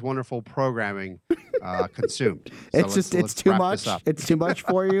all this wonderful programming consumed. So it's too much. It's too much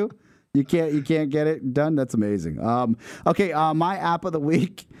for you. You can't get it done. That's amazing. Okay, my app of the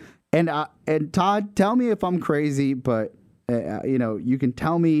week, and Todd, tell me if I'm crazy, but you can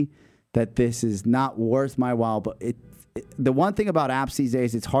tell me that this is not worth my while. But the one thing about apps these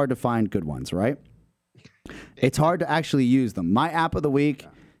days, it's hard to find good ones, right? It's hard to actually use them. My app of the week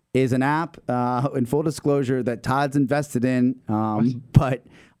is an app, in full disclosure, that Todd's invested in, but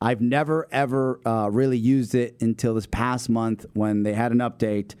I've never, ever really used it until this past month when they had an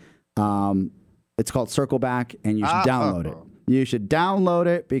update. It's called Circle Back, and you should download it. You should download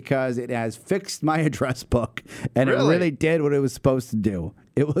it because it has fixed my address book, and it really did what it was supposed to do.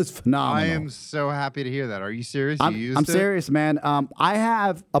 It was phenomenal. I am so happy to hear that. Are you serious? I'm serious, man. I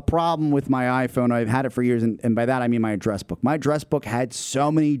have a problem with my iPhone. I've had it for years, and by that I mean my address book. My address book had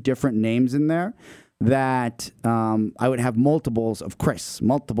so many different names in there that I would have multiples of Chris,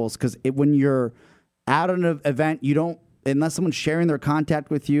 because when you're at an event, you don't, unless someone's sharing their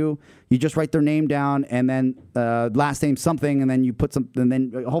contact with you, you just write their name down and then last name something, and then you put some, and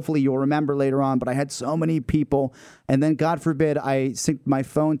then hopefully you'll remember later on. But I had so many people, and then God forbid I synced my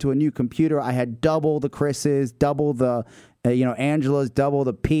phone to a new computer. I had double the Chris's, double the Angela's, double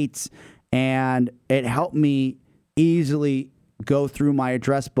the Pete's, and it helped me easily go through my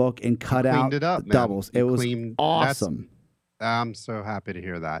address book and cut out the doubles. It was awesome. I'm so happy to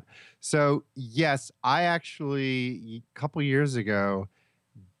hear that. So, yes, I actually, a couple years ago,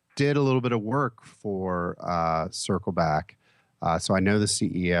 did a little bit of work for Circle Back. So I know the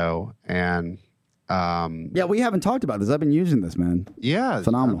CEO. And we haven't talked about this. I've been using this, man. Yeah.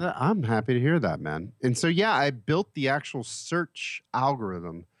 Phenomenal. I'm happy to hear that, man. And so, I built the actual search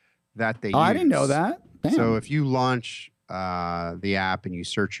algorithm that they use. I didn't know that. Damn. So if you launch the app and you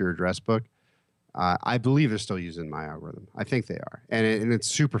search your address book, I believe they're still using my algorithm. I think they are. And it's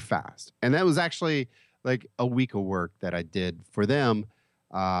super fast. And that was actually like a week of work that I did for them.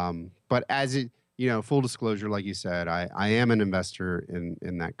 But as it, full disclosure, like you said, I am an investor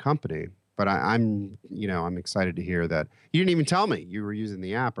in that company. But I'm excited to hear that you didn't even tell me you were using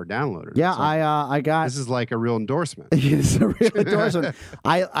the app or downloaded it. Yeah, So I got. this is like a real endorsement. It's a real endorsement.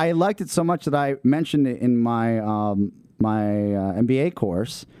 I liked it so much that I mentioned it in my MBA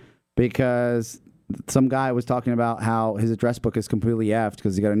course because some guy was talking about how his address book is completely effed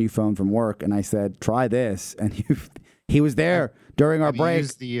because he got a new phone from work, and I said, "Try this," and he was there during our Have you break.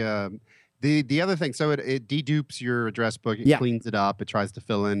 used the other thing, so it dedupes your address book. It cleans it up. It tries to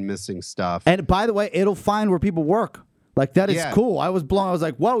fill in missing stuff. And by the way, it'll find where people work. Like, that is cool. I was blown. I was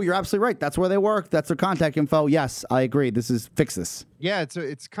like, whoa, you're absolutely right. That's where they work. That's their contact info. Yes, I agree. Fix this. Yeah,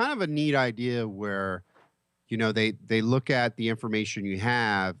 it's kind of a neat idea where, they look at the information you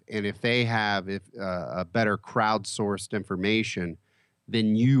have, and if they have a better crowdsourced information,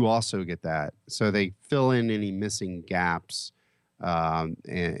 then you also get that. So they fill in any missing gaps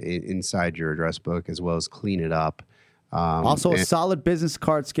inside your address book, as well as clean it up. Also, a solid business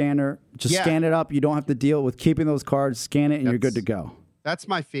card scanner. Just scan it up. You don't have to deal with keeping those cards. Scan it, and you're good to go. That's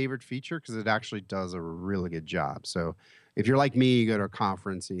my favorite feature because it actually does a really good job. So if you're like me, you go to a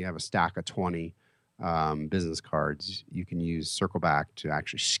conference and you have a stack of 20 business cards, you can use Circleback to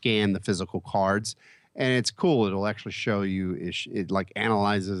actually scan the physical cards. And it's cool. It'll actually show you, it like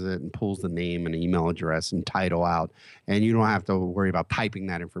analyzes it and pulls the name and email address and title out. And you don't have to worry about typing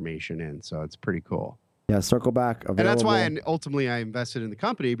that information in. So it's pretty cool. Yeah, Circleback available. And that's why ultimately I invested in the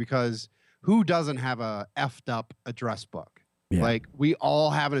company, because who doesn't have a effed up address book? Yeah. Like, we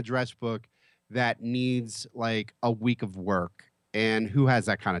all have an address book that needs like a week of work. And who has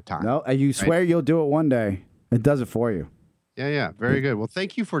that kind of time? No, you swear you'll do it one day. It does it for you. Yeah. Very good. Well,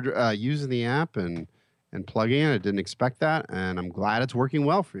 thank you for using the app and plugging in. I didn't expect that, and I'm glad it's working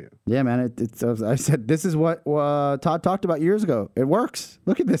well for you. Yeah, man. I said this is what Todd talked about years ago. It works.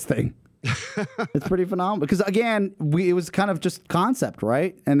 Look at this thing. It's pretty phenomenal. Because again, it was kind of just concept,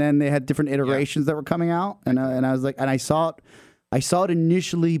 right? And then they had different iterations that were coming out, and I was like, and I saw it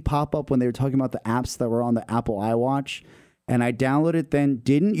initially pop up when they were talking about the apps that were on the Apple iWatch, and I downloaded it. Then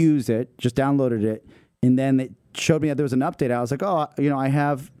didn't use it, just downloaded it, and then it showed me that there was an update. I was like, oh, I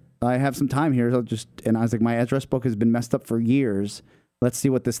have some time here. And I was like, my address book has been messed up for years. Let's see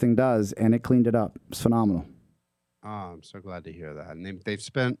what this thing does. And it cleaned it up. It's phenomenal. Oh, I'm so glad to hear that. And they've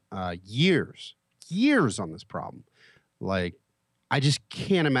spent years on this problem. Like, I just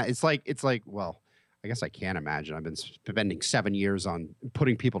can't imagine. It's like, well, I guess I can't imagine. I've been spending 7 years on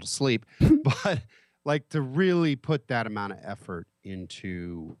putting people to sleep, but like, to really put that amount of effort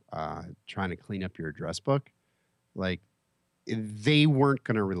into trying to clean up your address book, like, they weren't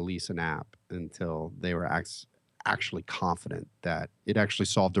going to release an app until they were actually confident that it actually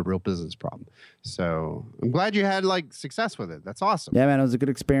solved a real business problem. So I'm glad you had like success with it. That's awesome. Yeah, man, it was a good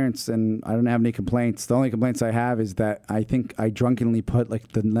experience, and I don't have any complaints. The only complaints I have is that I think I drunkenly put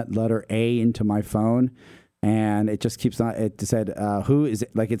like the letter A into my phone, and it just keeps on. It said, "Who is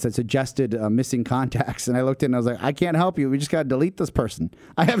it?" Like, it said suggested missing contacts, and I looked in and I was like, "I can't help you. We just got to delete this person."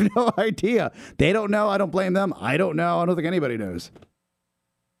 I have no idea. They don't know. I don't blame them. I don't know. I don't think anybody knows.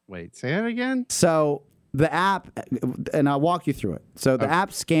 Wait, say it again. So the app, and I'll walk you through it. So the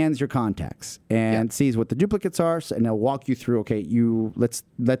app scans your contacts and sees what the duplicates are, and it'll walk you through. Okay, let's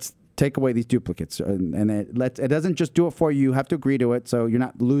take away these duplicates, and it doesn't just do it for you. You have to agree to it, so you're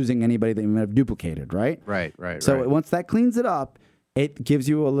not losing anybody that you might have duplicated, right? Right. So once that cleans it up, it gives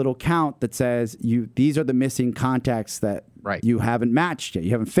you a little count that says these are the missing contacts that you haven't matched yet,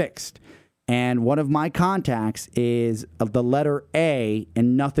 you haven't fixed. And one of my contacts is the letter A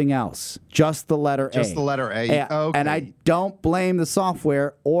and nothing else. Just the letter A. Just the letter A. Okay. And I don't blame the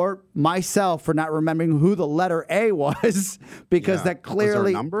software or myself for not remembering who the letter A was, because that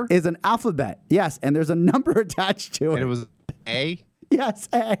clearly is an alphabet. Yes, and there's a number attached to it. And it was A? Yes,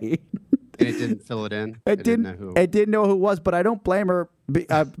 A. And it didn't fill it in? It didn't know who. It didn't know who it was, but I don't blame her.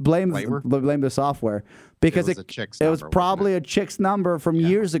 Blame the software, because it was probably a chick's number from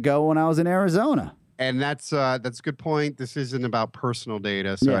years ago when I was in Arizona. And that's a good point. This isn't about personal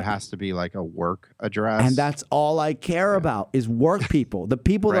data, so it has to be like a work address. And that's all I care about is work people. The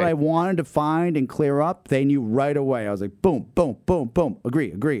people that I wanted to find and clear up, they knew right away. I was like, boom, boom, boom, boom.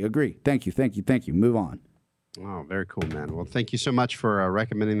 Agree. Thank you. Move on. Oh, very cool, man. Well, thank you so much for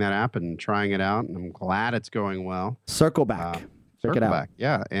recommending that app and trying it out. And I'm glad it's going well. Circleback. Check it out.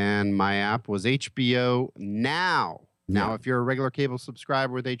 Yeah. And my app was HBO Now. Now, if you're a regular cable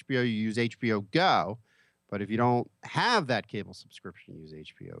subscriber with HBO, you use HBO Go. But if you don't have that cable subscription, use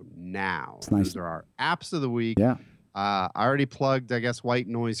HBO Now. It's nice. Those are our apps of the week. Yeah. I already plugged, I guess, White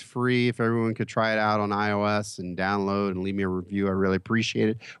Noise Free. If everyone could try it out on iOS and download and leave me a review, I really appreciate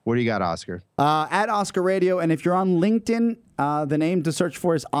it. What do you got, Oscar? At Oscar Radio. And if you're on LinkedIn, The name to search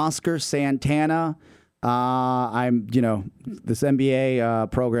for is Oscar Santana. This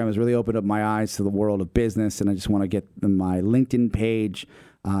MBA program has really opened up my eyes to the world of business, and I just want to get my LinkedIn page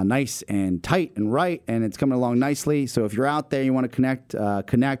nice and tight and right, and it's coming along nicely. So if you're out there, you want to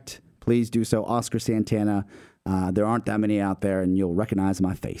connect, please do so. Oscar Santana. There aren't that many out there, and you'll recognize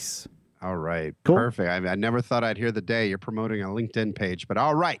my face. All right. Cool. Perfect. I never thought I'd hear the day you're promoting a LinkedIn page, but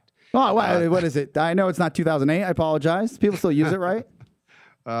all right. Oh, what is it? I know it's not 2008. I apologize. People still use it, right?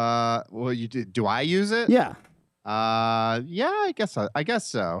 Well, you do I use it? Yeah. Yeah, I guess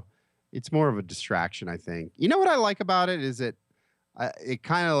so. It's more of a distraction, I think. You know what I like about it is it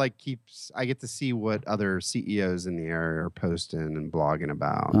kind of like I get to see what other CEOs in the area are posting and blogging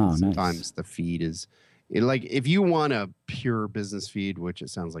about. Oh, sometimes nice. the feed is like if you want a pure business feed, which it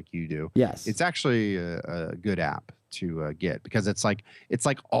sounds like you do. Yes. It's actually a good app to get because it's like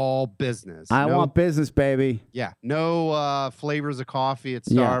all business. I want business, baby. Yeah, no flavors of coffee at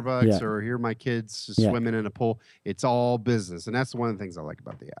Starbucks or hear my kids swimming in a pool. It's all business, and that's one of the things I like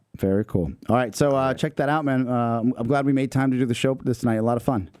about the app. Very cool. All right, so check that out, man. I'm glad we made time to do the show this night. A lot of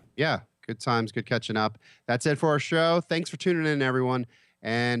fun. Yeah, good times, good catching up. That's it for our show. Thanks for tuning in, everyone,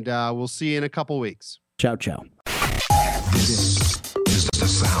 and we'll see you in a couple weeks. Ciao, ciao. This is the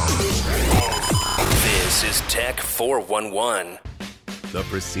sound. This is Tech 411. The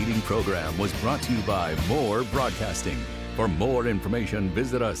preceding program was brought to you by More Broadcasting. For more information,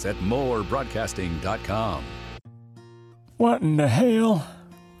 visit us at morebroadcasting.com. What in the hell?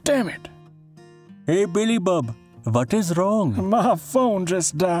 Damn it. Hey, Billy Bub, what is wrong? My phone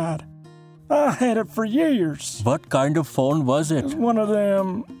just died. I had it for years. What kind of phone was it? It's one of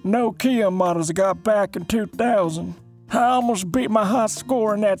them Nokia models I got back in 2000. I almost beat my high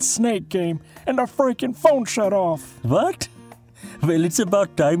score in that Snake game, and the freaking phone shut off. What? Well, it's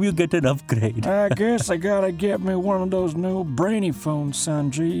about time you get an upgrade. I guess I gotta get me one of those new brainy phones,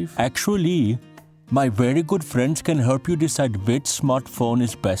 Sanjeev. Actually, my very good friends can help you decide which smartphone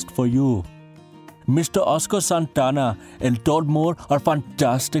is best for you. Mr. Oscar Santana and Todd Moore are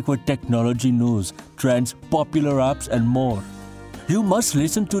fantastic with technology news, trends, popular apps, and more. You must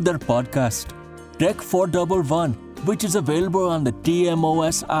listen to their podcast, Tech 411, which is available on the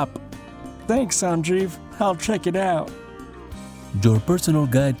TMOS app. Thanks, Sanjeev. I'll check it out. Your personal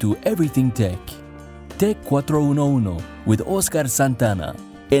guide to everything tech. Tech 411 with Oscar Santana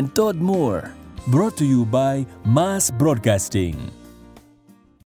and Todd Moore. Brought to you by Mass Broadcasting.